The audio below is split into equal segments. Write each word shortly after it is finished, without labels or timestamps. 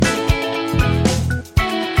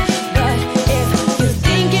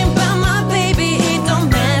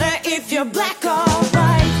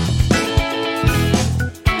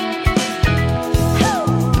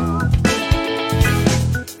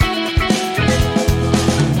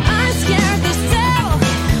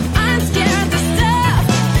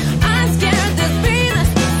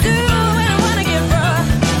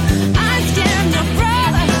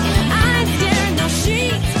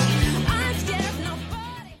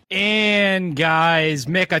And guys,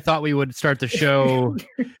 Mick, I thought we would start the show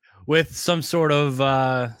with some sort of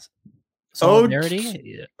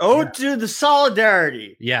solidarity. To the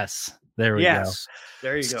solidarity. Yes, there we go.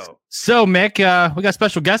 There you go. So, Mick, we got a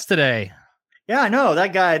special guest today. Yeah, I know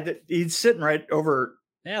that guy. He's sitting right over.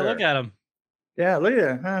 Yeah, look at him. Yeah, look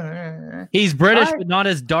at him. He's British, but not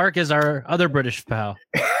as dark as our other British pal.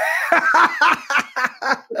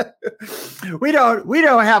 We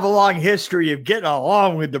don't have a long history of getting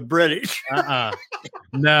along with the British.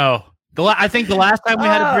 No. I think the last time we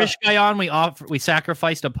had a British guy on, we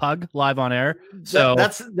sacrificed a pug live on air. So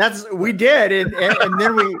that's we did,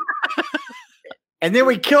 and then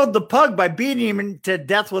we killed the pug by beating him to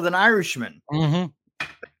death with an Irishman. Mm-hmm.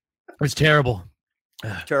 It was terrible.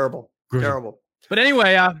 Terrible. But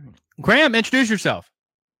anyway, Graham, introduce yourself.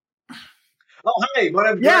 Oh, hey, my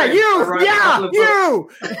name's Graham. You.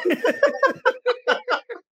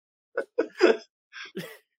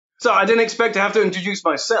 So I didn't expect to have to introduce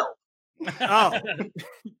myself. Oh,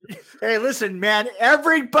 hey, listen, man.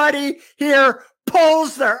 Everybody here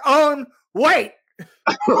pulls their own weight.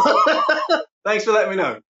 Thanks for letting me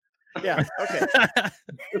know. Yeah. Okay.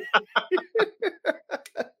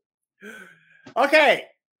 Okay.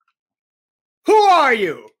 Who are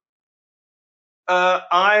you?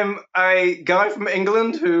 I'm a guy from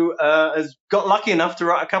England who has got lucky enough to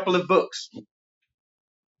write a couple of books.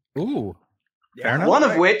 Ooh. Fair enough. One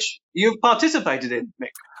of which you've participated in, Mick.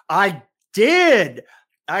 I did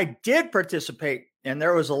participate, and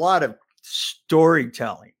there was a lot of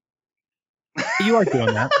storytelling. You are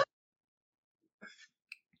doing that.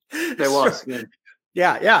 There was.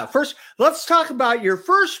 Yeah. First, let's talk about your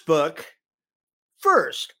first book.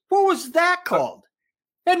 First, what was that called?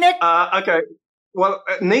 Hey, Nick. Okay. Well,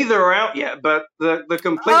 neither are out yet, but the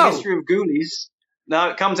complete history of Ghoulies, now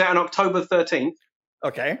it comes out on October 13th.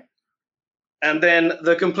 Okay. And then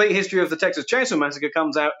the complete history of the Texas Chainsaw Massacre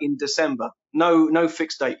comes out in December. No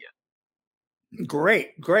fixed date yet.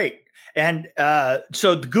 Great. And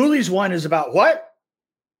so the Ghoulies one is about what?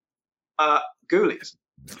 Ghoulies.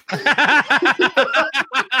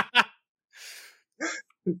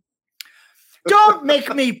 Don't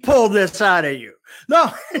make me pull this out of you.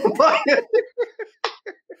 No.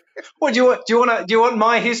 What do you want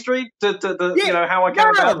my history to how I came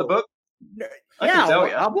about the book? I can tell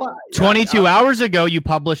you. 22 hours ago, you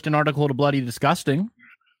published an article to Bloody Disgusting.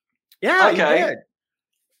 Yeah, okay. You did.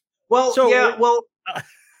 Well,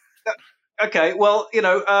 okay. Well,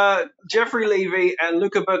 Jeffrey Levy and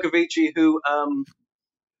Luca Bercovici, who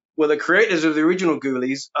were the creators of the original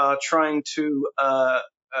Ghoulies, are trying to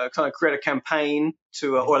kind of create a campaign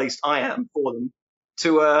to, or at least I am for them,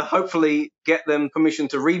 to hopefully get them permission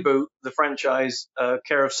to reboot the franchise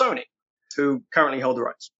care of Sony, who currently hold the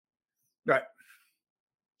rights. Right.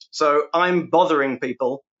 So I'm bothering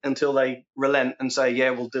people until they relent and say, yeah,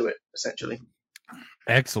 we'll do it, essentially.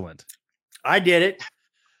 Excellent. I did it.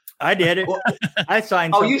 Well, I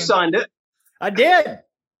signed something. You signed it? I did.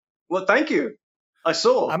 Well, thank you. I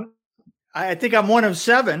saw. I think I'm one of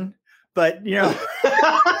 7, but, We're,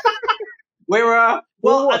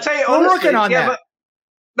 well, I'll tell you honestly. We're working on that.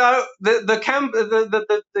 No,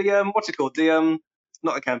 what's it called?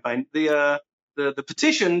 Not the campaign. The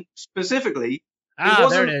petition specifically.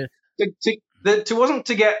 There it is. It wasn't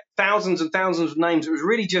to get thousands and thousands of names. It was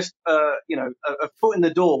really just, a foot in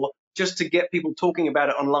the door just to get people talking about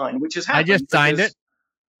it online, which has happened. I just signed it.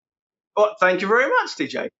 Well, thank you very much,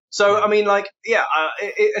 TJ. So, I mean,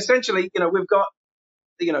 essentially, we've got,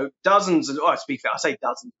 dozens of, to be fair, I say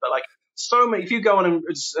dozens, but so many. If you go on and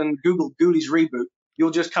Google Ghoulies reboot,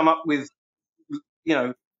 you'll just come up with,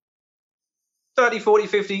 30, 40,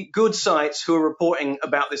 50 good sites who are reporting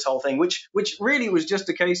about this whole thing, which really was just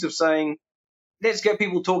a case of saying, let's get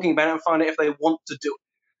people talking about it and find out if they want to do it.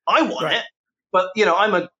 I want it, but,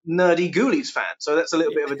 I'm a nerdy Ghoulies fan, so that's a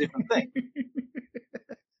little bit of a different thing.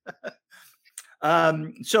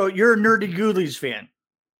 So you're a nerdy Ghoulies fan.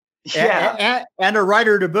 Yeah. And a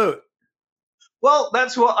writer to boot. Well,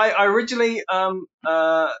 that's what I originally, oh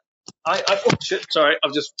shit, sorry,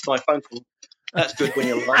 I've just, my phone call. That's good when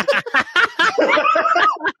you're live.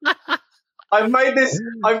 I've made this,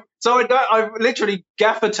 I've literally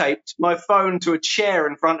gaffer taped my phone to a chair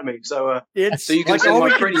in front of me. So, so you can see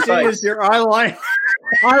my pretty face. Is your eyeline.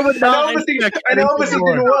 I would not. It obviously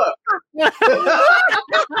didn't work.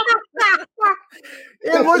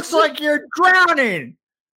 It looks like you're drowning.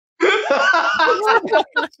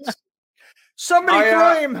 Somebody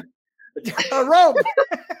throw him a rope.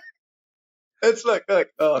 It's look.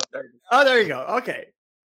 Oh, there you go. Okay.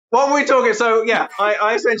 What were we talking? So yeah,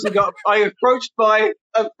 I essentially got approached by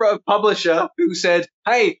a publisher who said,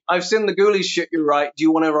 "Hey, I've seen the Ghoulies shit you write. Do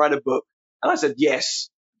you want to write a book?" And I said, "Yes."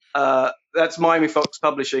 That's Miami Fox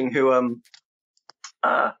Publishing, who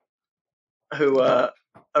are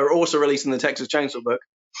also releasing the Texas Chainsaw book.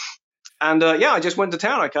 And I just went to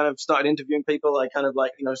town. I kind of started interviewing people. I kind of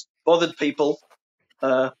bothered people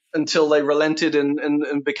until they relented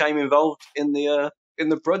and became involved in the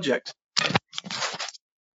project.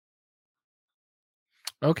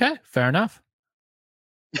 Okay, fair enough.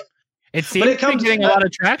 It seems to be getting a lot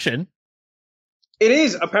of traction. It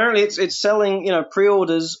is. Apparently, it's selling.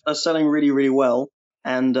 Pre-orders are selling really, really well,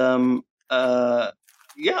 and it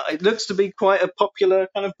looks to be quite a popular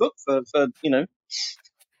kind of book for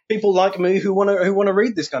people like me who want to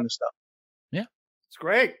read this kind of stuff. Yeah, it's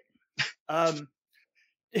great.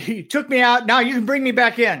 You took me out. Now you can bring me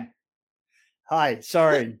back in. Hi,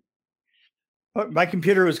 sorry. My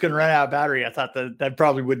computer was going to run out of battery. I thought that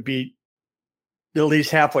probably would be at least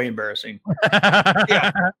halfway embarrassing.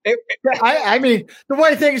 Yeah. I mean, the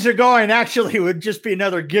way things are going actually would just be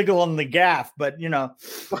another giggle on the gaff, but Yeah,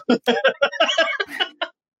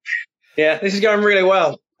 this is going really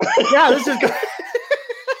well. Yeah, this is good.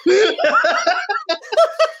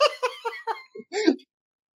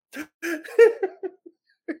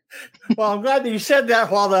 Well, I'm glad that you said that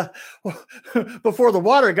before the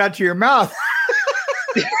water got to your mouth.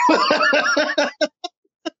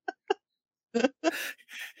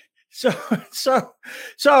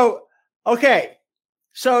 So okay.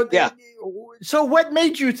 So yeah. So what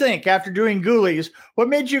made you think, after doing Ghoulies, what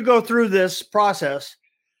made you go through this process?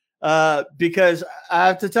 Because I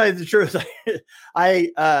have to tell you the truth,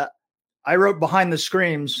 I wrote Behind the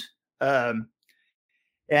Screams, and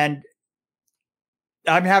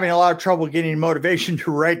I'm having a lot of trouble getting motivation to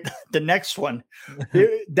write the next one.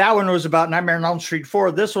 That one was about Nightmare on Elm Street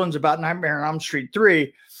 4. This one's about Nightmare on Elm Street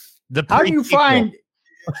 3. How do you find?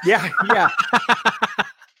 Yeah.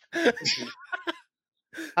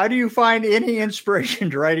 How do you find any inspiration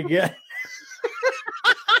to write again?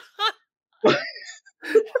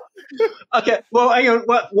 Okay. Well, hang on.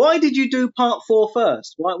 Why did you do part 4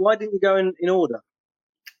 first? Why didn't you go in order?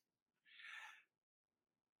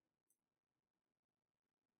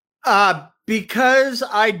 Because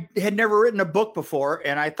I had never written a book before,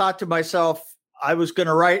 and I thought to myself, I was going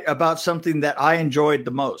to write about something that I enjoyed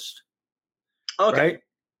the most. Okay. Right?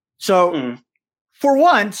 So for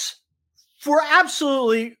once, we're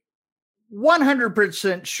absolutely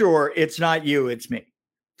 100% sure it's not you, it's me.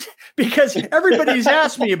 Because everybody's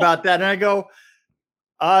asked me about that. And I go,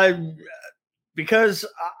 because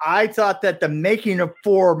I thought that the making of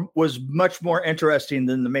 4 was much more interesting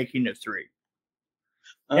than the making of 3.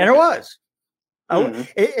 Okay. And it was. And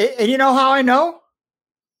you know how I know?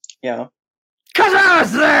 Yeah. Because I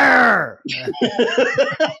was there.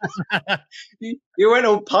 You went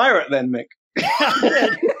all pirate then, Mick.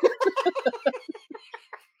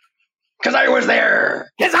 Because I was there.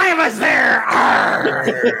 Because I was there.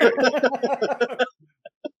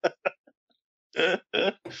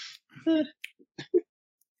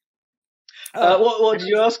 What did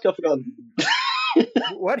you ask? I forgot.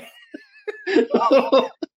 What?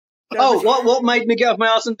 What made me get off my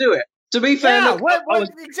ass and do it? To be fair, yeah, look,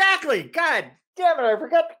 exactly? God damn it! I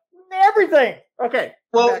forgot everything. Okay.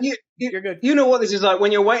 Well, you're good. You know what this is like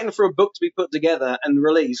when you're waiting for a book to be put together and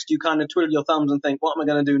released. You kind of twiddle your thumbs and think, "What am I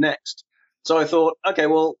going to do next?" So I thought, okay,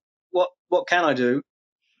 well, what can I do?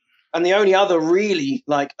 And the only other really,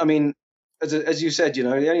 as you said, the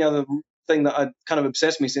only other thing that had kind of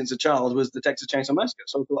obsessed me since a child was the Texas Chainsaw Massacre.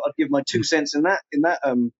 So I thought I'd give my 2 cents in that.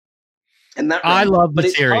 I love the but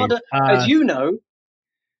it's series. harder, as you know.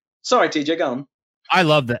 Sorry, TJ, go on. I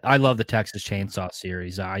love the Texas Chainsaw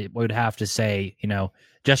series. I would have to say,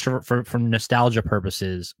 just for nostalgia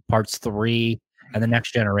purposes, parts 3 and the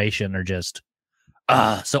Next Generation are just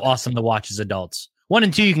so awesome to watch as adults. 1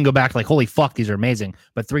 and 2, you can go back like, holy fuck, these are amazing.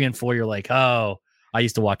 But 3 and 4, you're like, oh, I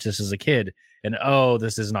used to watch this as a kid, and oh,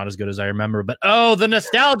 this is not as good as I remember. But oh, the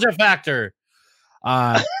nostalgia factor.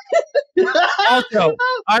 Also,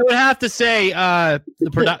 I would have to say the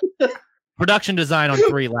production design on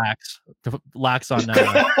 3 lacks on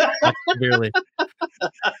severely.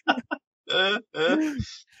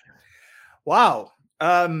 Wow.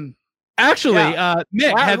 Actually,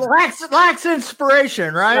 Mick lacks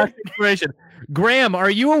inspiration, right? Lacks inspiration. Graham, are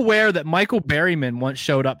you aware that Michael Berryman once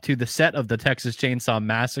showed up to the set of the Texas Chainsaw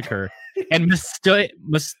Massacre and mistaken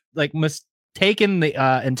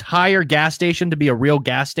the entire gas station to be a real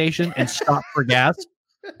gas station and stopped for gas?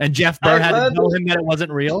 And Jeff Burr had to tell him that it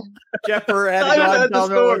wasn't real. Jeff Burr had to tell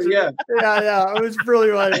him. Yeah. It was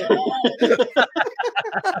really funny.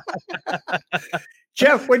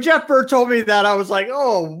 When Jeff Burr told me that, I was like,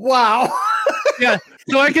 oh, wow. Yeah.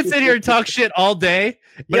 So I could sit here and talk shit all day,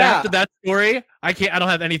 but after that story, I don't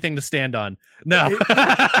have anything to stand on. No.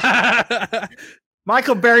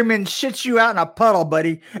 Michael Berryman shits you out in a puddle,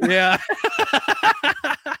 buddy. Yeah.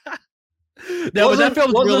 No, but that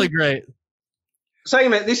film's really great. Say,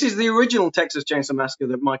 mate, this is the original Texas Chainsaw Massacre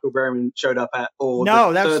that Michael Berryman showed up at, or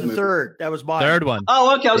no, that was the third. That was mine. Third one.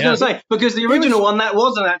 Oh, okay. I was going to say, because the original one, that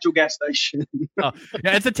was an actual gas station. Oh,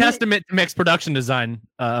 yeah, it's a testament to Mick's production design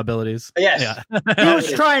abilities. Yes. Yeah. He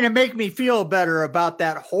was trying to make me feel better about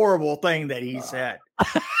that horrible thing that he said.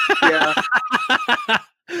 Yeah.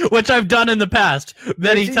 Which I've done in the past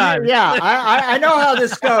many times. Yeah, I know how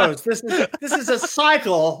this goes. This is a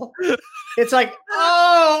cycle. It's like,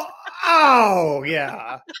 oh,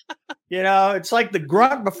 yeah. You know, it's like the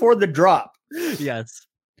grunt before the drop. Yes.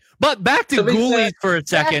 But back to Ghoulies for a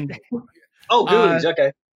second. Oh, Ghoulies,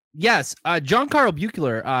 okay. Yes, John Carl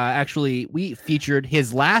Buechler, actually, we featured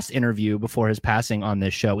his last interview before his passing on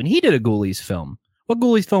this show, and he did a Ghoulies film. What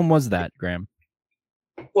Ghoulies film was that, Graham?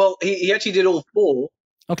 Well, he actually did all four,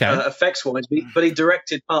 effects-wise, but he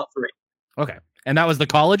directed part 3. Okay. And that was the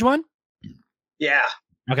college one? Yeah.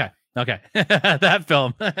 Okay. That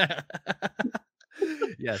film.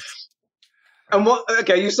 Yes. And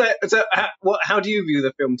you say, so how do you view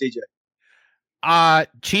the film, TJ?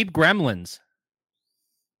 Cheap gremlins.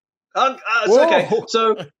 Okay.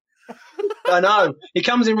 So I know he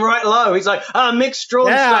comes in right low. He's like, Mick Strawn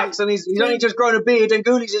stacks, and he's only just grown a beard, and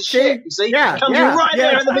Ghoulies is shit. You see, he comes in right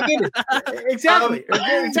there at the beginning. Exactly.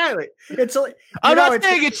 Exactly. It's like, I'm not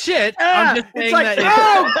saying it's shit. I'm just saying like,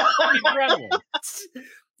 that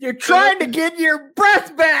you're trying to get your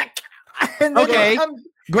breath back. And then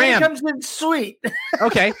Graham comes in sweet.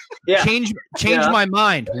 Okay. Yeah. Change my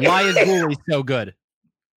mind. Why is Ghoulies so good?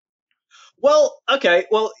 Well, okay.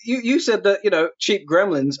 Well, you said that, cheap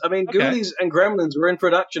gremlins. I mean, Ghoulies and Gremlins were in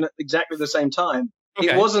production at exactly the same time. Okay.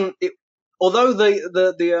 It wasn't. Although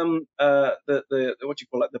the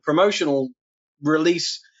the promotional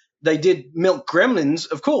release, they did milk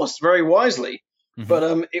Gremlins, of course, very wisely. Mm-hmm.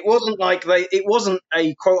 But it wasn't like it wasn't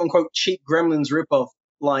a quote unquote cheap Gremlins ripoff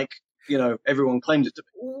like everyone claims it to be.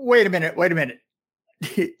 Wait a minute.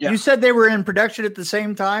 You said they were in production at the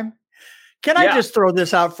same time? Can I just throw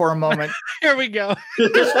this out for a moment? Here we go.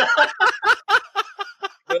 Just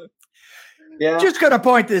going to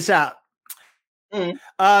point this out. Mm.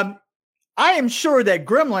 I am sure that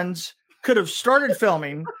Gremlins could have started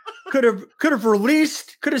filming, could have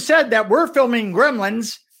said that we're filming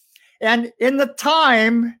Gremlins, and in the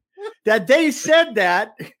time that they said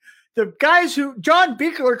that, the guys John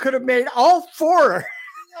Buechler could have made all 4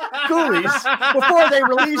 Ghoulies before they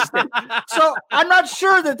released it. So I'm not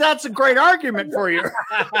sure that that's a great argument for you.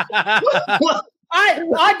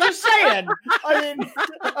 I'm just saying. I mean,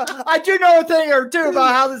 I do know a thing or two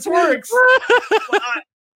about how this works.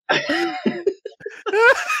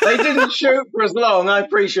 They didn't shoot for as long. I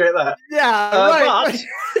appreciate that. Yeah, right.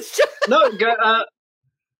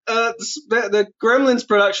 The Gremlins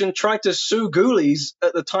production tried to sue Ghoulies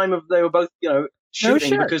at the time of they were both,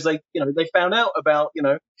 shooting because they found out about,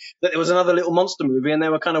 that there was another little monster movie, and they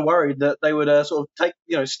were kind of worried that they would sort of take,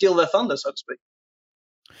 steal their thunder, so to speak.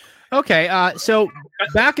 Okay, so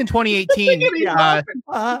back in 2018, you had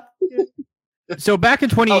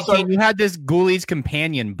this Ghoulies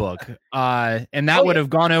companion book, and that would have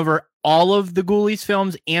gone over all of the Ghoulies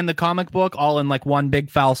films and the comic book all in like one big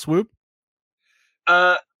foul swoop.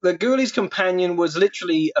 The Ghoulies companion was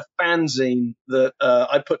literally a fanzine that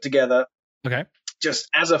I put together. Okay. Just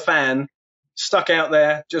as a fan, stuck out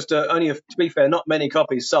there. Just to be fair, not many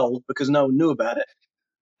copies sold because no one knew about it,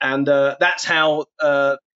 and that's how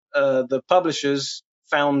the publishers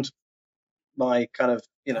found my kind of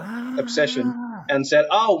obsession and said,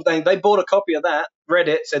 "Oh, they bought a copy of that, read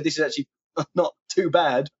it, said this is actually not too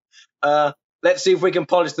bad. Let's see if we can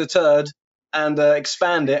polish the turd and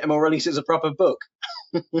expand it, and we'll release it as a proper book."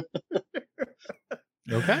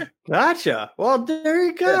 Okay, gotcha. Well, there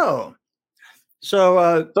you go. Yeah. So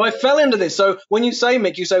I fell into this. So when you say,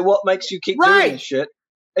 Mick, you say, what makes you keep doing this shit?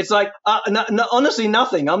 It's like, honestly,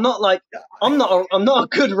 nothing. I'm not a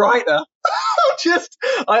good writer.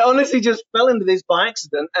 I honestly just fell into this by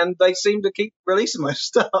accident, and they seem to keep releasing my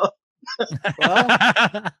stuff.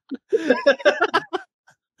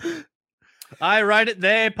 I write it,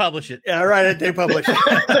 they publish it. Yeah, I write it, they publish it.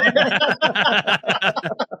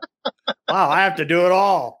 Wow, I have to do it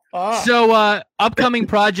all. Oh. So, upcoming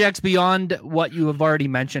projects beyond what you have already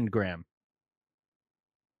mentioned, Graham.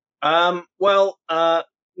 Yeah,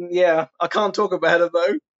 I can't talk about it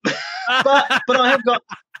though. but I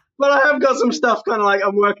Well, I have got some stuff kind of like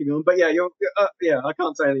I'm working on, but yeah, I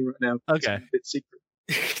can't say anything right now. Okay. It's a bit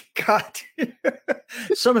secret. God,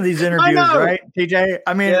 some of these interviews, right, TJ?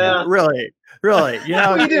 I mean, Yeah. really, you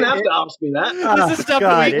know, You didn't have to ask me that. This is stuff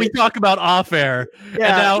that we talk about off air.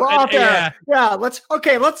 Yeah, off air. Yeah, let's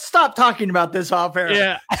stop talking about this off air.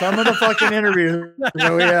 Yeah. Some of the fucking interviews.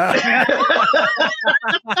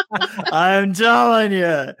 I'm telling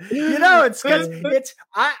you, you know, it's because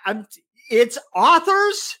it's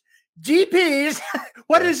authors, DPs.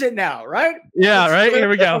 What is it now, right? Yeah, right. Here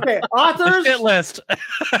we go. Okay, authors, hit list.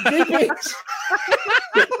 DPs.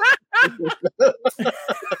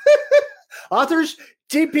 Authors,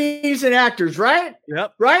 DPs, and actors, right?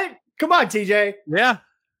 Yep. Right? Come on, TJ. Yeah.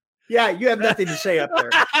 Yeah, you have nothing to say up there.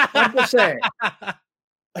 I'm just saying.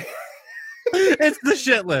 It's the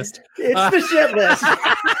shit list. It's the shit list.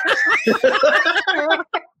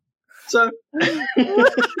 So,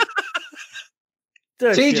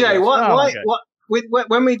 The shit TJ, list. why, Oh,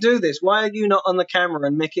 when we do this, why are you not on the camera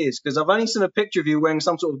and Mick is? Because I've only seen a picture of you wearing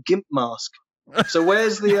some sort of GIMP mask. So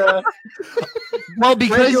where's the? Well,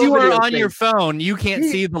 because Where's your you are video on thing? your phone, you can't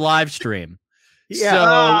see the live stream. Yeah. So,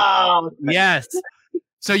 Oh, yes.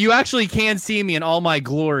 So you actually can see me in all my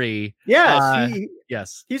glory. yes,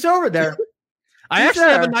 Yes. he's over there. I He's actually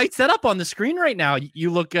have a there. nice setup on the screen right now.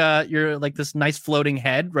 You look, you're like this nice floating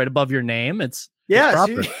head right above your name. It's Yes,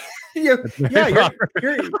 proper. yeah.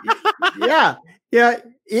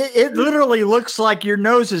 It literally looks like your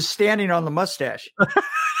nose is standing on the mustache.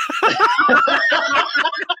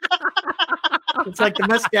 It's like the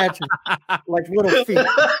mustache, is like little feet.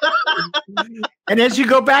 And as you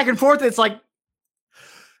go back and forth, it's like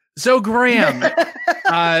So Graham,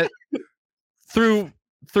 through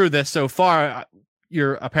this so far,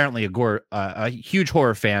 you're apparently a huge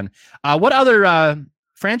horror fan. What other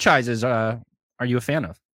franchises are you a fan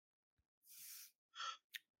of?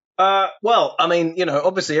 well, I mean, you know,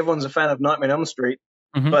 obviously everyone's a fan of Nightmare on Elm Street,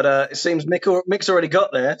 Mhm. but it seems Mick's already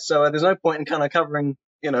got there, so there's no point in kind of covering,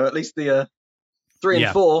 you know, at least the 3 and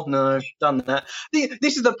Yeah. 4. No, done that.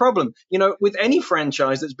 This is the problem, you know, with any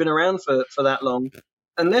franchise that's been around for that long,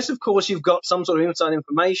 unless of course you've got some sort of inside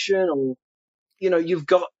information or, you know, you've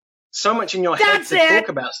got so much in your head That's to it. talk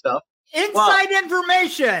about stuff. inside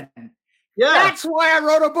information. Yeah. That's why I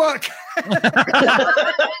wrote a book.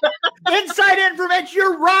 Inside information.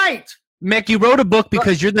 You're right. Mick, you wrote a book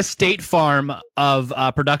because you're the State Farm of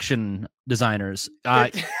production designers.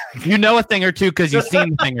 You know a thing or two because you've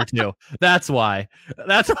seen a thing or two. That's why.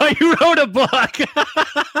 That's why you wrote a book.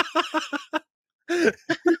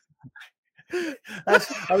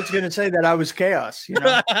 I was going to say that I was chaos. You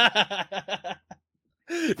know.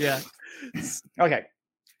 Yeah. Okay.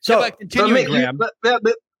 So but continuing, Mick, Graham.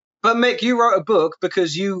 but Mick, you wrote a book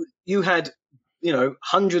because you had, you know,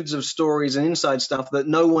 hundreds of stories and inside stuff that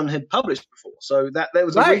no one had published before. So that there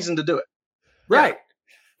was a Right. reason to do it. right,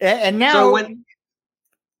 and now So when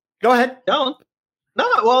go ahead. go on. No,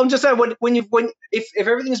 well, I'm just saying if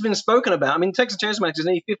everything has been spoken about, I mean, Texas Chainsaw Massacre is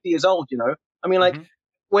nearly 50 years old. You know, I mean, like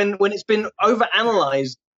when it's been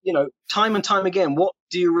overanalyzed, you know, time and time again, what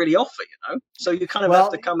do you really offer? You know, so you kind of Well,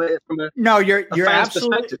 have to come at it from a No, you're fan's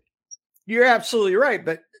absolutely perspective. you're absolutely right.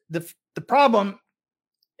 But the problem,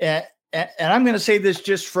 and I'm going to say this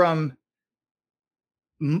just from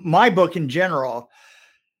my book in general,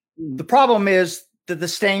 the problem is that the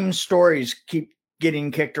same stories keep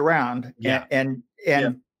getting kicked around and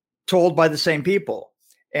told by the same people.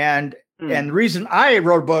 And the reason I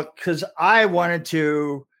wrote a book, because I wanted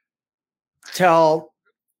to tell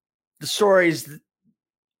the stories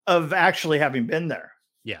of actually having been there.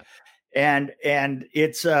 Yeah. And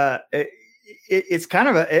it's it's kind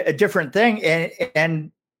of a different thing.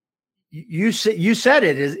 And you said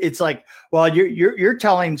it is, it's like, well, you're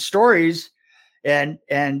telling stories and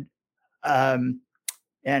I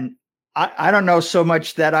don't know so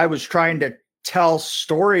much that I was trying to tell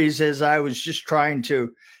stories as I was just trying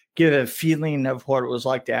to give a feeling of what it was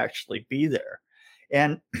like to actually be there.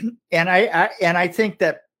 And I think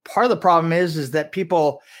that part of the problem is that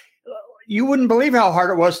people, you wouldn't believe how hard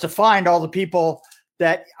it was to find all the people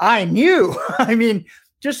that I knew. I mean,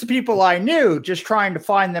 just the people I knew, just trying to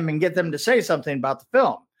find them and get them to say something about the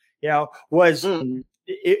film, you know, was,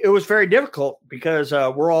 it was very difficult because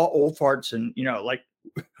we're all old farts and, you know, like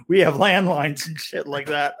we have landlines and shit like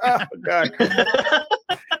that. Oh God.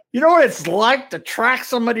 You know what it's like to track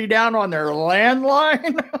somebody down on their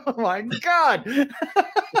landline? Oh my God.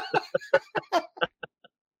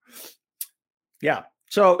 Yeah.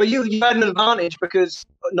 So, But you had an advantage because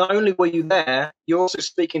not only were you there, you're also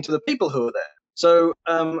speaking to the people who are there. So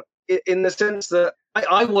in the sense that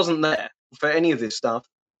I wasn't there for any of this stuff,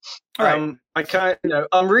 Right. I can't,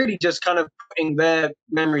 I'm really just kind of putting their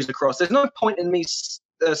memories across. There's no point in me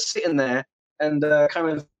sitting there and kind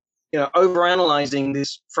of, overanalyzing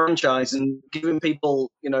this franchise and giving people,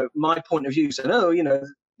 my point of view, saying, oh,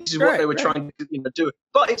 this is what they were trying to do.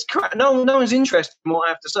 But it's crap. No one's interested in what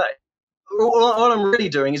I have to say. All I'm really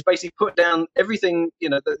doing is basically put down everything,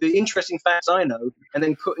 the interesting facts I know, and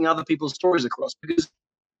then putting other people's stories across, because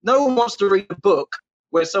no one wants to read a book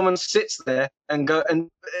where someone sits there and go and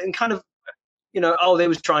kind of, oh, they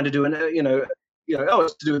was trying to do oh,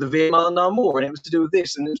 it's to do with the Vietnam War, and it was to do with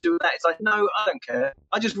this, and it was to do with that. It's like, no, I don't care.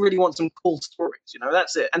 I just really want some cool stories,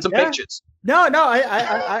 that's it, and some pictures. No,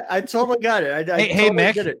 I totally got it. Hey,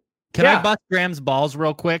 Mick, get it. Can I bust Graham's balls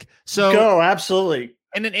real quick? So go, absolutely.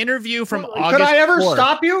 In an interview from August, could I ever 4th,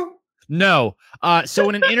 stop you? No. So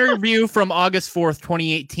in an interview from August 4th,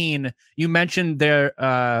 2018, you mentioned there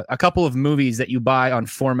a couple of movies that you buy on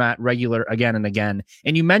format regular again and again.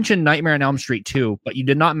 And you mentioned Nightmare on Elm Street 2, but you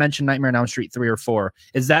did not mention Nightmare on Elm Street 3 or 4.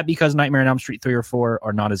 Is that because Nightmare on Elm Street 3 or 4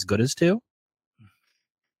 are not as good as 2?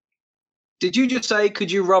 Did you just say,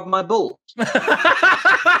 could you rub my balls?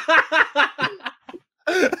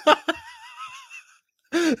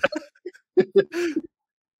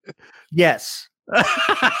 Yes.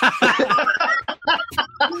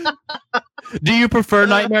 Do you prefer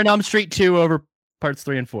Nightmare on Elm Street 2 over parts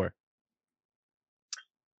 3 and 4?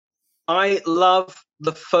 I love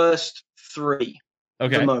the first 3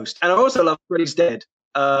 the most. And I also love Freddy's Dead.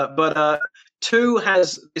 But 2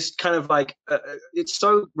 has this kind of like, it's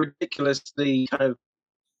so ridiculous, the kind of,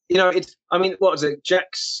 what was it?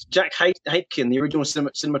 Jack Haitkin, the original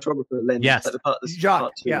cinematographer, lens. Yes. At the part, John.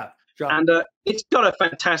 And it's got a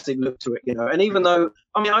fantastic look to it, And even though,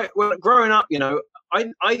 growing up,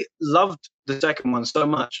 I loved the second one so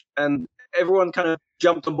much, and everyone kind of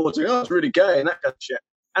jumped on board saying, oh, it's really gay and that kind of shit.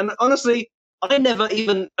 And honestly, I never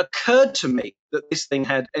even occurred to me that this thing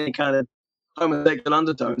had any kind of homosexual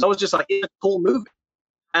undertones. I was just like, it's a cool movie.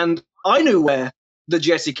 And I knew where the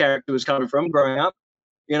Jesse character was coming from growing up,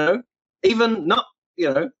 even not,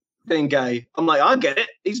 being gay. I'm like, I get it.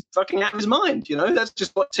 He's fucking out of his mind, That's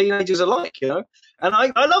just what teenagers are like, And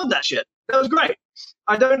I love that shit. That was great.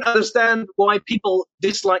 I don't understand why people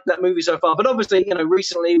dislike that movie so far, but obviously,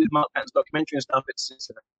 recently with Mark Patton's documentary and stuff, it's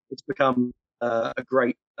become a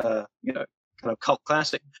great, kind of cult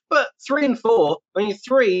classic. But 3 and 4,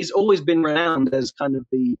 3's always been renowned as kind of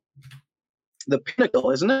the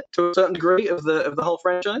pinnacle, isn't it, to a certain degree of the whole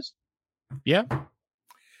franchise? Yeah.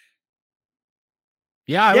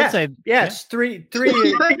 Yeah, I would say yes. 3.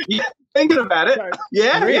 Thinking about it.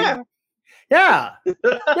 Yeah. Yeah.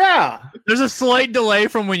 There's a slight delay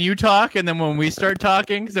from when you talk and then when we start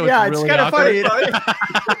talking, so it's really kind of funny.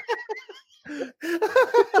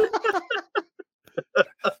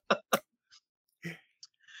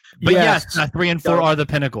 But yes, 3 and 4 are the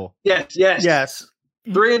pinnacle. Yes.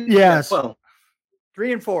 3 and yes. Well,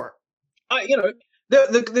 3 and 4.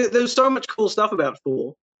 There's so much cool stuff about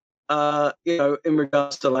 4. In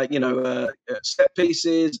regards to set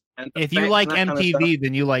pieces. And if you like MTV, kind of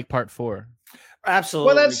then you like part 4.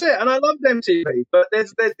 Absolutely. Well, that's it. And I loved MTV, but I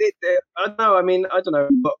don't know. I don't know.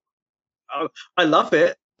 But I love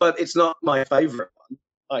it, but it's not my favorite one.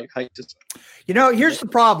 I hate to say. Here's the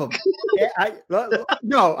problem. I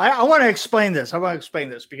want to explain this.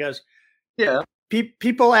 Because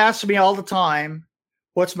people ask me all the time,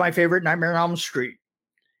 what's my favorite Nightmare on Elm Street?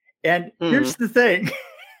 And here's the thing.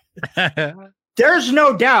 There's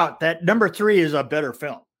no doubt that number 3 is a better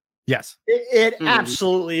film. Yes. It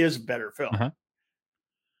absolutely is a better film. Uh-huh.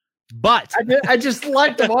 But I just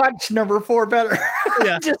like to watch number 4 better.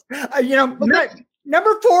 Yeah.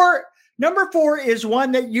 Number 4 is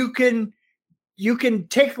one that you can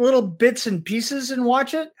take little bits and pieces and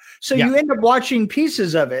watch it. So you end up watching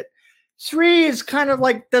pieces of it. 3 is kind of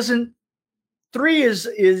like 3 is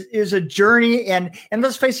a journey, and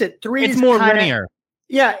let's face it, 3 it's is more linear.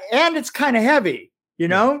 Yeah, and it's kind of heavy,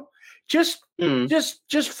 just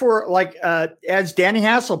for like as Danny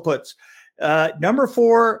Hassel puts, number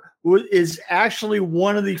 4 is actually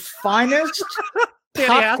one of the finest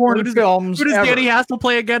popcorn films. Who does ever. Danny Hassel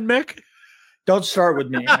play again, Mick? Don't start with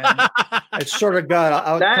me, man. It's sort of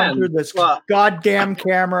I'll come through this goddamn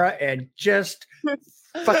camera and just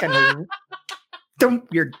fucking dump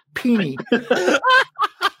your peenie.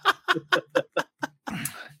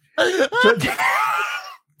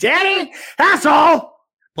 Danny Hassel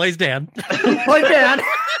plays Dan. Play Dan.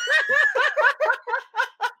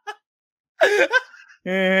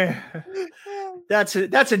 That's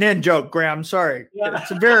an in joke, Graham. Sorry. Yeah.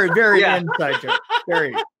 It's a very, very inside joke.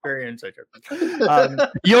 Very, very inside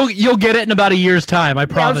joke. You'll get it in about a year's time. I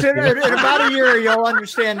promise. In about a year, you'll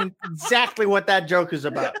understand exactly what that joke is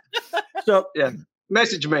about. So Yeah.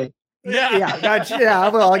 Message me. Yeah.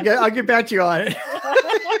 Well, I'll get back to you on it.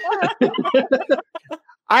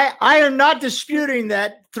 I am not disputing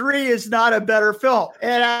that 3 is not a better film.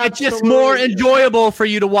 And it's just more enjoyable for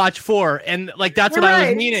you to watch 4, and like that's what I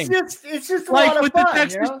was meaning. It's just a like lot of with fun, the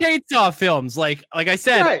Texas Chainsaw films. Like I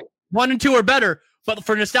said, 1 and 2 are better, but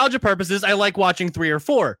for nostalgia purposes, I like watching 3 or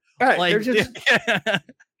 4. Right. Like,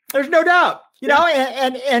 there's no doubt,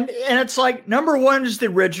 and it's like number 1 is the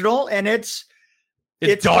original, and it's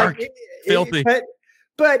dark, like, filthy,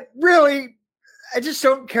 but really, I just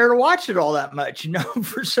don't care to watch it all that much.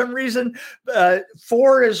 For some reason,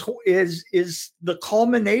 4 is the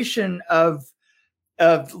culmination of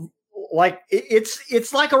like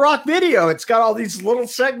it's like a rock video. It's got all these little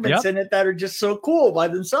segments in it that are just so cool by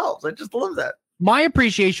themselves. I just love that. My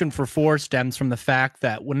appreciation for 4 stems from the fact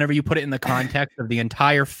that whenever you put it in the context of the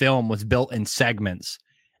entire film was built in segments,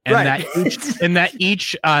 and that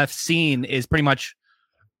each scene is pretty much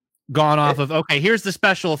gone off of, okay, here's the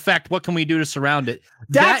special effect. What can we do to surround it?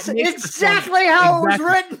 That's exactly how it was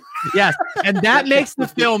written. Yes. And that makes the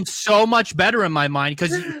film so much better in my mind,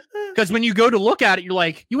 because when you go to look at it, you're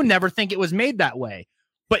like, you would never think it was made that way.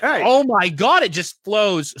 But oh my God, it just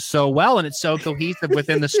flows so well, and it's so cohesive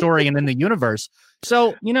within the story and in the universe.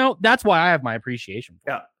 So, that's why I have my appreciation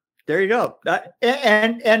for it. Yeah. There you go.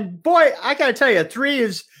 And boy, I gotta tell you, 3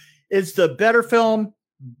 is the better film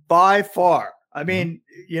by far. I mean,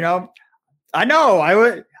 I know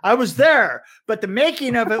I was there, but the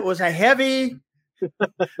making of it was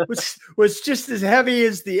was just as heavy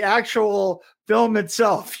as the actual film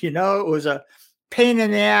itself. It was a pain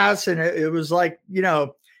in the ass, and it was like,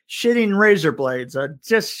 shitting razor blades,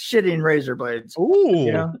 just shitting razor blades.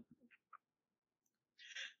 Ooh.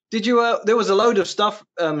 Did you? There was a load of stuff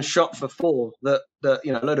shot for 4 that a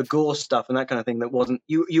load of gore stuff and that kind of thing that wasn't.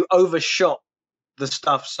 You overshot the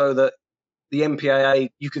stuff so that the MPAA,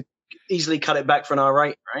 you could easily cut it back for an R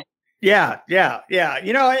rate, right? Yeah.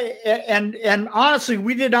 And honestly,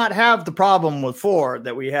 we did not have the problem with 4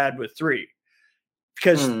 that we had with 3,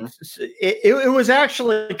 because it was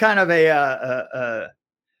actually kind of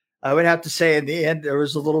I would have to say in the end, there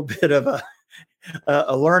was a little bit of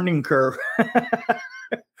a learning curve,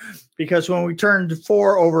 because when we turned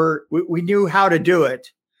 4 over, we knew how to do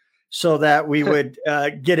it so that we would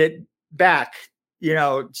get it back,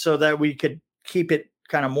 so that we could keep it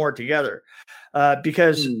kind of more together.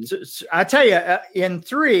 Because I tell you, in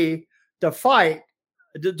 3, the fight,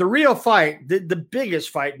 the real fight, the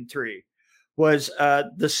biggest fight in 3 was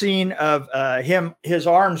the scene of his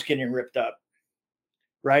arms getting ripped up,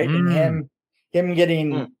 right? And him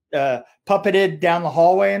getting puppeted down the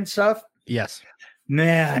hallway and stuff. Yes,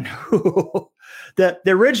 man. the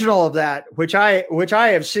original of that, which I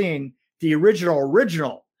have seen, the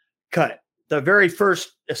original cut, the very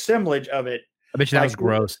first assemblage of it. I bet you that was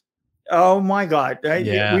gross. Oh my God.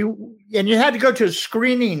 Yeah. And you had to go to a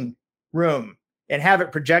screening room and have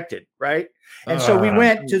it projected, right? And so we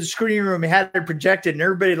went to the screening room and had it projected, and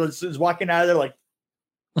everybody was walking out of there like,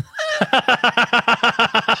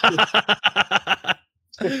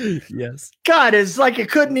 yes. God, it's like you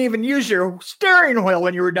couldn't even use your steering wheel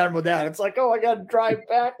when you were done with that. It's like, oh, I got to drive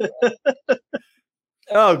back.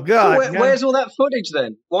 Oh God! Where's all that footage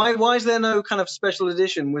then? Why is there no kind of special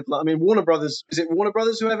edition with? I mean, Warner Brothers. Is it Warner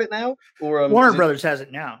Brothers who have it now, or Warner Brothers has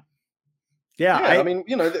it now? Yeah, I mean,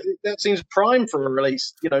 that seems prime for a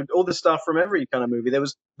release. All the stuff from every kind of movie. There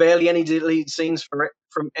was barely any deleted scenes from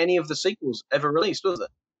any of the sequels ever released, was there?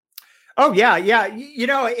 Oh yeah.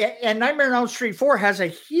 And Nightmare on Elm Street 4 has a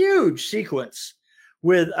huge sequence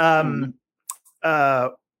with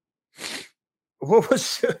what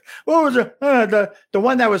was the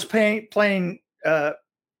one that was playing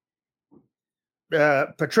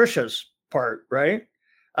Patricia's part, right?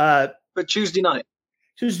 But Tuesday night,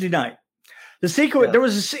 the sequence, there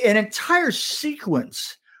was an entire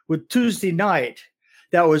sequence with Tuesday Night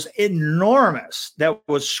that was enormous, that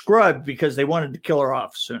was scrubbed because they wanted to kill her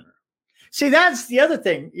off sooner. See, that's the other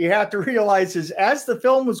thing you have to realize is as the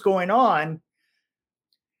film was going on,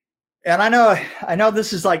 and I know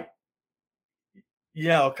this is like,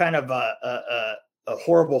 kind of a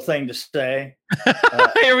horrible thing to say.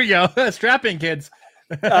 Here we go. Strap in, kids.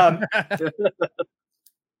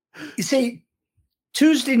 You see,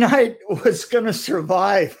 Tuesday Night was going to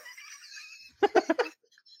survive,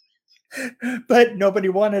 but nobody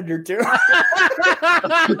wanted her to.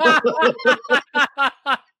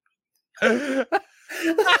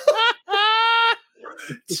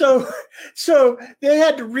 so they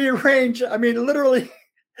had to rearrange. I mean, literally,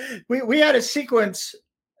 we had a sequence.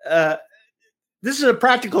 This is a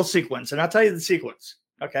practical sequence, and I'll tell you the sequence.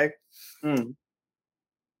 Okay.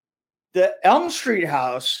 The Elm Street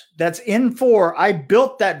house that's in 4, I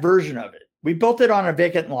built that version of it. We built it on a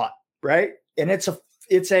vacant lot, right? And it's a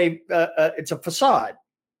facade,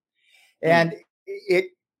 and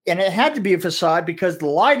it had to be a facade because the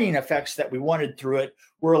lighting effects that we wanted through it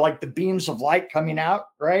were like the beams of light coming out,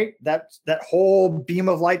 right? That whole beam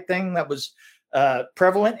of light thing that was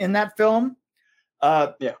prevalent in that film.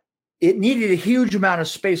 It needed a huge amount of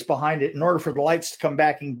space behind it in order for the lights to come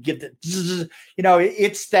back and get the,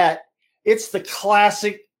 it's the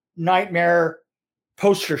classic Nightmare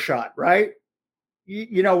poster shot, right?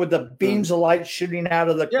 With the beams of light shooting out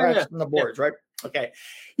of the cracks in the boards, right? Okay.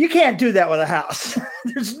 You can't do that with a house.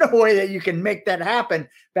 There's no way that you can make that happen.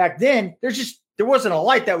 Back then, there wasn't a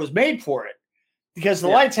light that was made for it because the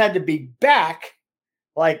lights had to be back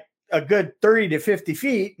like a good 30 to 50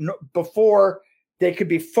 feet before they could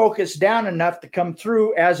be focused down enough to come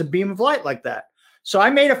through as a beam of light like that. So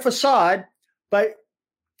I made a facade, but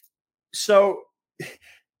so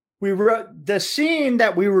the scene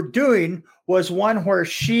that we were doing was one where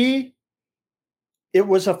it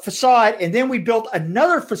was a facade, and then we built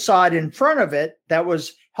another facade in front of it that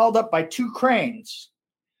was held up by 2 cranes.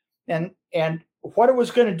 And what it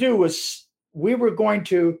was going to do was we were going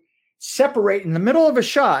to separate in the middle of a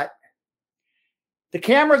shot. The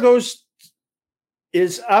camera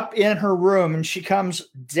is up in her room, and she comes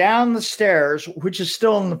down the stairs, which is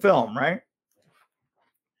still in the film, right?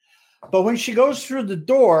 But when she goes through the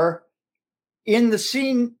door in the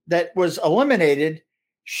scene that was eliminated,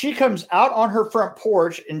 she comes out on her front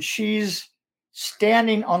porch, and she's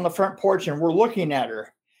standing on the front porch, and we're looking at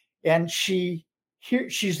her, and she's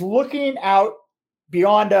looking out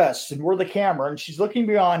beyond us, and we're the camera, and she's looking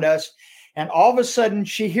beyond us, and all of a sudden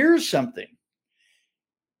she hears something.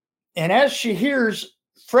 And as she hears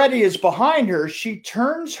Freddy is behind her, she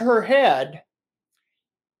turns her head,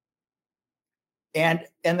 and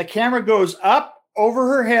the camera goes up over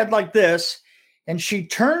her head like this, and she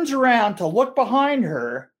turns around to look behind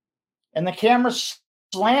her, and the camera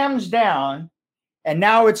slams down, and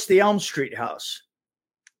now it's the Elm Street house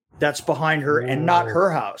that's behind her and not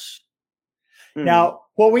her house. Mm-hmm. Now,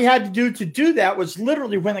 what we had to do that was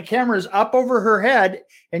literally when the camera is up over her head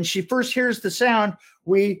and she first hears the sound,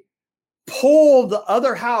 we pull the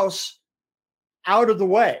other house out of the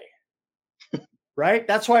way, right?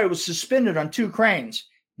 That's why it was suspended on 2 cranes.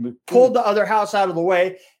 We pulled the other house out of the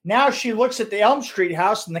way. Now she looks at the Elm Street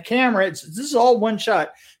house, and the camera, this is all one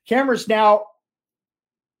shot. Camera's now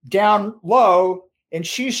down low, and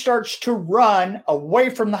she starts to run away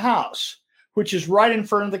from the house, which is right in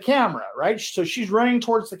front of the camera, right? So she's running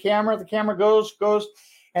towards the camera. The camera goes,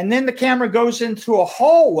 and then the camera goes into a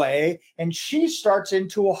hallway, and she starts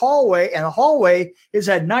into a hallway, and the hallway is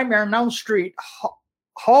a Nightmare on Elm Street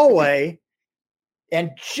hallway.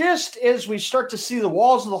 And just as we start to see the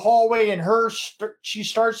walls of the hallway and she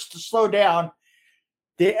starts to slow down,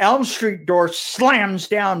 the Elm Street door slams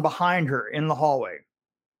down behind her in the hallway,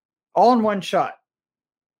 all in one shot.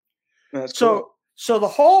 That's cool. So the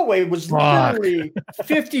hallway was literally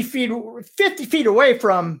 50 feet away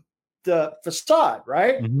from the facade,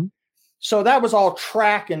 right? Mm-hmm. So that was all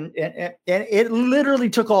track, and it literally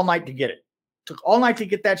took all night to get it. Took all night to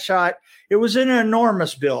get that shot. It was an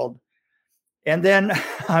enormous build. And then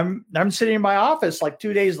I'm sitting in my office like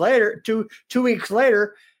 2 days later, two weeks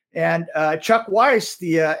later, and Chuck Weiss,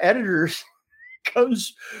 the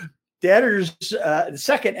the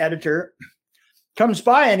second editor, comes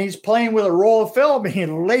by, and he's playing with a roll of film, and he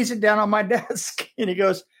lays it down on my desk, and he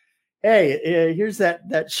goes, "Hey, here's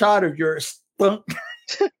that shot of yours."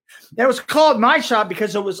 That was called my shot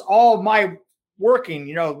because it was all my working,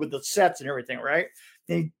 with the sets and everything, right?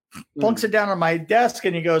 And he plunks it down on my desk,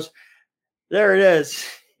 and he goes, "There it is."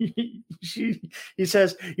 He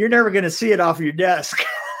says, "You're never going to see it off of your desk."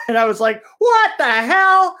 And I was like, "What the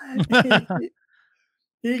hell?"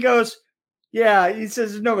 He goes, "Yeah." He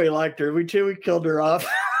says, "Nobody liked her. We killed her off."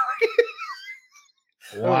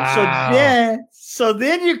 Wow. So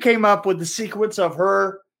then you came up with the sequence of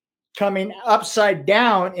her coming upside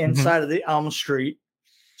down inside of the Elm Street.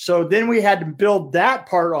 So then we had to build that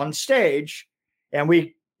part on stage, and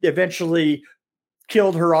we eventually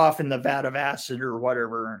killed her off in the vat of acid or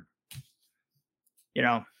whatever.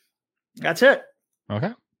 That's it.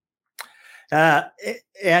 Okay.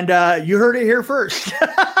 And you heard it here first.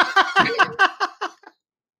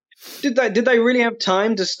 Did they really have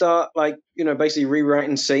time to start, like, basically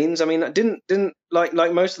rewriting scenes? I mean, didn't like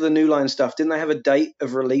most of the New Line stuff, didn't they have a date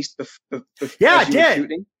of release? Yeah, it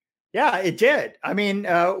did. Yeah, it did. I mean,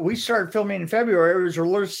 we started filming in February. It was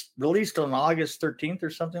released on August 13th or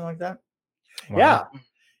something like that. Wow. Yeah,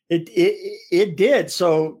 it did.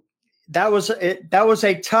 So that was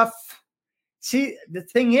a tough. See, the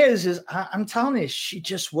thing is I'm telling you, she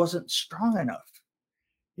just wasn't strong enough.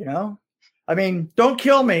 I mean, don't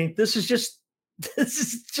kill me. This is just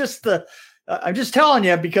the. I'm just telling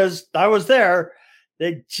you because I was there.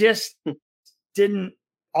 They just didn't.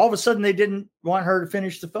 All of a sudden, they didn't want her to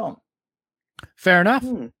finish the film. Fair enough.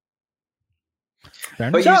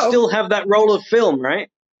 But you still have that roll of film, right?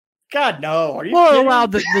 God, no. Are you kidding? Wow.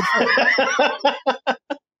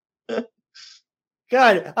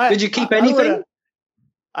 God. Did you keep anything?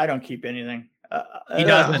 I don't keep anything. He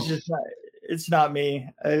doesn't. It's not me.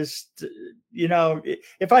 If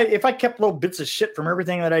I kept little bits of shit from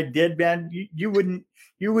everything that I did, man, you wouldn't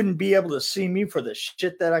be able to see me for the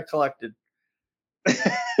shit that I collected.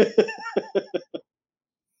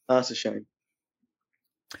 That's a shame.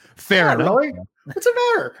 Fair enough. Really? What's the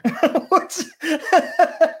matter?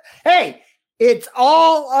 Hey, it's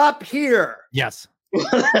all up here. Yes.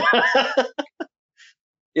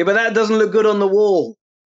 Yeah, but that doesn't look good on the wall.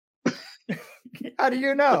 How do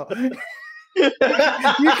you know?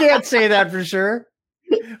 You can't say that for sure.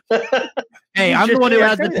 Hey, I'm the one who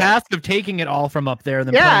has the task of taking it all from up there and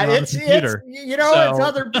then putting it on the computer.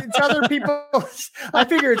 It's other people's. I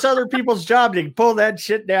figure it's other people's job to pull that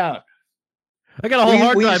shit down. I got a whole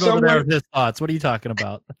hard drive over there with his thoughts. What are you talking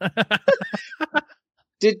about?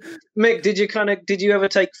 Mick, did you ever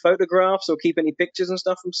take photographs or keep any pictures and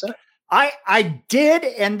stuff from set? I did,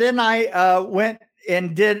 and then I went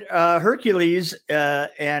and did Hercules,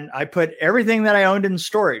 and I put everything that I owned in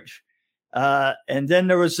storage. And then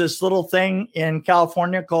there was this little thing in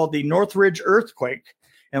California called the Northridge earthquake.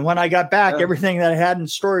 And when I got back, everything that I had in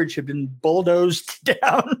storage had been bulldozed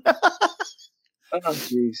down. Oh,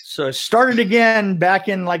 geez. So I started again back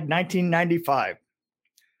in like 1995.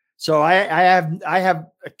 So I have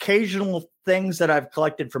occasional things that I've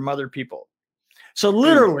collected from other people. So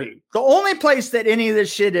literally, the only place that any of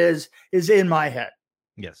this shit is in my head.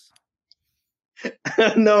 Yes.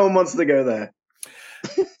 No one wants to go there.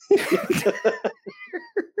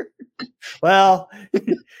 Well,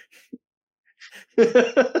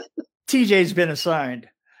 TJ's been assigned.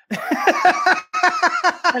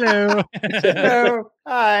 Hello. Hello.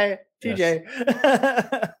 Hi, TJ.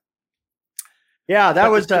 Yes. Yeah,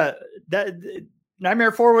 that was that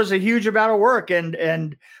Nightmare 4 was a huge amount of work,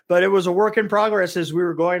 but it was a work in progress as we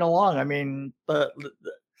were going along. I mean,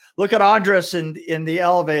 look at Andres in the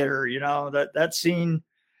elevator. That scene.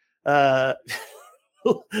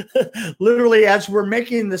 Literally, as we're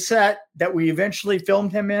making the set that we eventually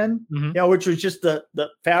filmed him in, which was just the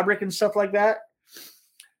fabric and stuff like that.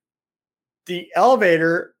 The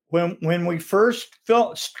elevator, when we first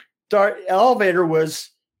elevator was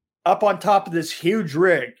up on top of this huge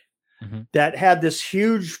rig that had this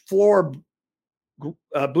huge floor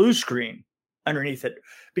blue screen underneath it,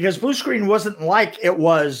 because blue screen wasn't like it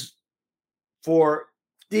was for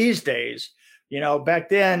these days. Back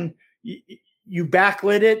then you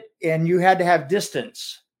backlit it and you had to have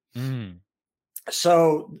distance.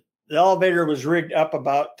 So the elevator was rigged up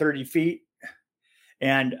about 30 feet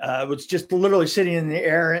and it was just literally sitting in the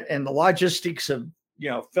air, and the logistics of,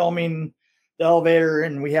 filming the elevator.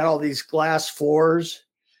 And we had all these glass floors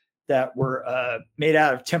that were made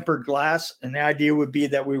out of tempered glass. And the idea would be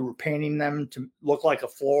that we were painting them to look like a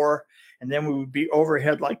floor. And then we would be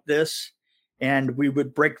overhead like this, and we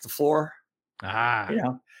would break the floor.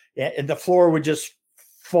 And the floor would just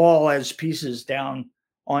fall as pieces down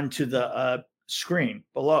onto the screen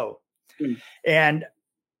below. And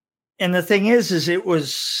the thing is it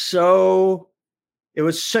was such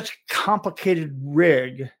a complicated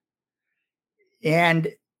rig, and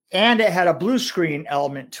it had a blue screen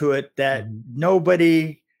element to it that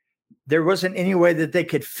there wasn't any way that they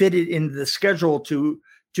could fit it into the schedule to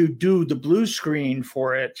do the blue screen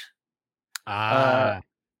for it.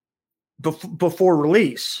 Before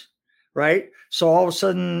release, right? So all of a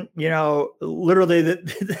sudden, literally,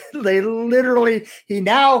 he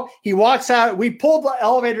walks out. We pulled the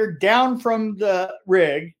elevator down from the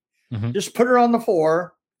rig, just put her on the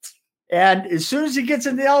floor, and as soon as he gets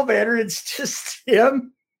in the elevator, it's just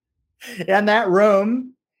him and that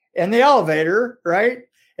room and the elevator, right?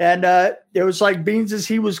 And it was like beans as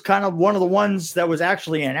he was kind of one of the ones that was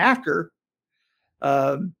actually an actor.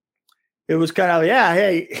 It was kind of,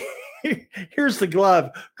 hey. Here's the glove.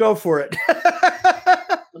 Go for it.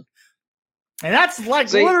 And that's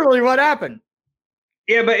like literally what happened.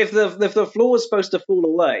 Yeah, but if the floor was supposed to fall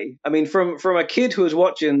away, I mean, from a kid who was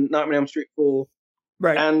watching Nightmare on Elm Street 4,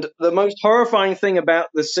 right? And the most horrifying thing about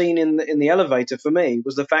the scene in the elevator for me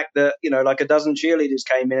was the fact that like a dozen cheerleaders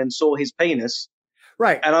came in and saw his penis,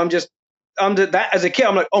 right? And I'm that as a kid,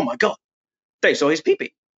 I'm like, oh my god, they saw his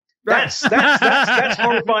pee-pee. Right. That's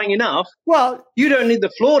horrifying enough. Well, you don't need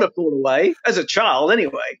the floor to fall away as a child,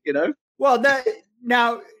 anyway. Well,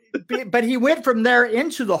 but he went from there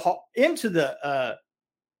into the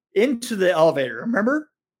elevator. Remember?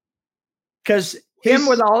 Because him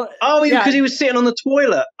with all because he was sitting on the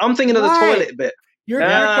toilet. I'm thinking of the toilet bit.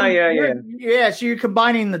 So you're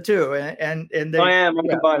combining the two, and I'm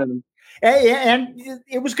combining them. And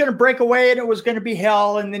it was going to break away, and it was going to be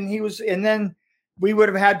hell, and then we would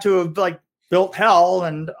have had to have like built hell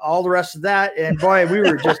and all the rest of that. And boy, we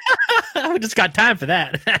were just we just got time for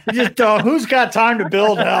that. Who's got time to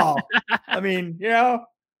build hell? I mean,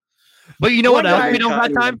 But you know what else we don't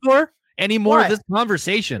have time for? Any more of this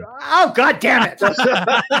conversation. Oh, God damn it.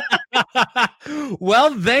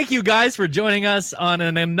 Well, thank you guys for joining us on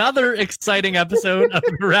another exciting episode of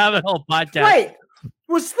the Rabbit Hole Podcast. Wait,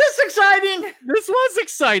 was this exciting? This was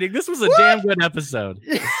exciting. This was a damn good episode.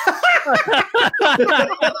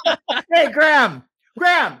 Hey, Graham.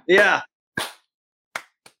 Yeah.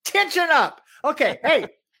 Tension up. Okay.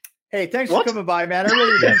 Hey, thanks for coming by, man. I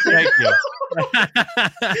really thank you.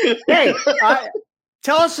 Hey,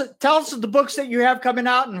 tell us the books that you have coming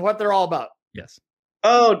out and what they're all about. Yes.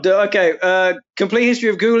 Oh, okay. Complete History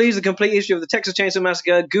of Ghoulies, The Complete History of the Texas Chainsaw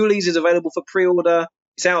Massacre. Ghoulies is available for pre-order.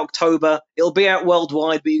 It's out October. It'll be out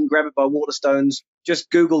worldwide, but you can grab it by Waterstones. Just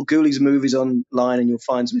Google Ghoulies movies online and you'll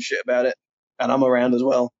find some shit about it. And I'm around as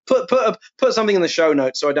well. Put something in the show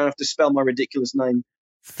notes so I don't have to spell my ridiculous name.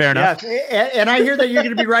 Fair enough. Yeah, and I hear that you're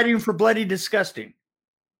going to be writing for Bloody Disgusting.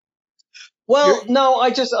 Well, no, I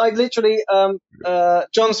literally,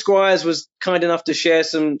 John Squires was kind enough to share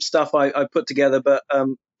some stuff I put together, but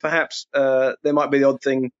perhaps there might be the odd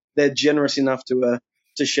thing they're generous enough to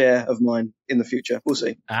share of mine in the future. We'll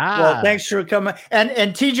see. Well, thanks for coming. And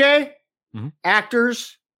TJ,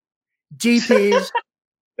 actors, DPs,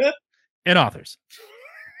 and authors.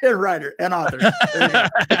 And writer and author.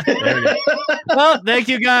 There you go. Well, thank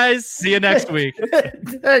you guys. See you next week.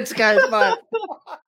 Thanks, guys. Bye.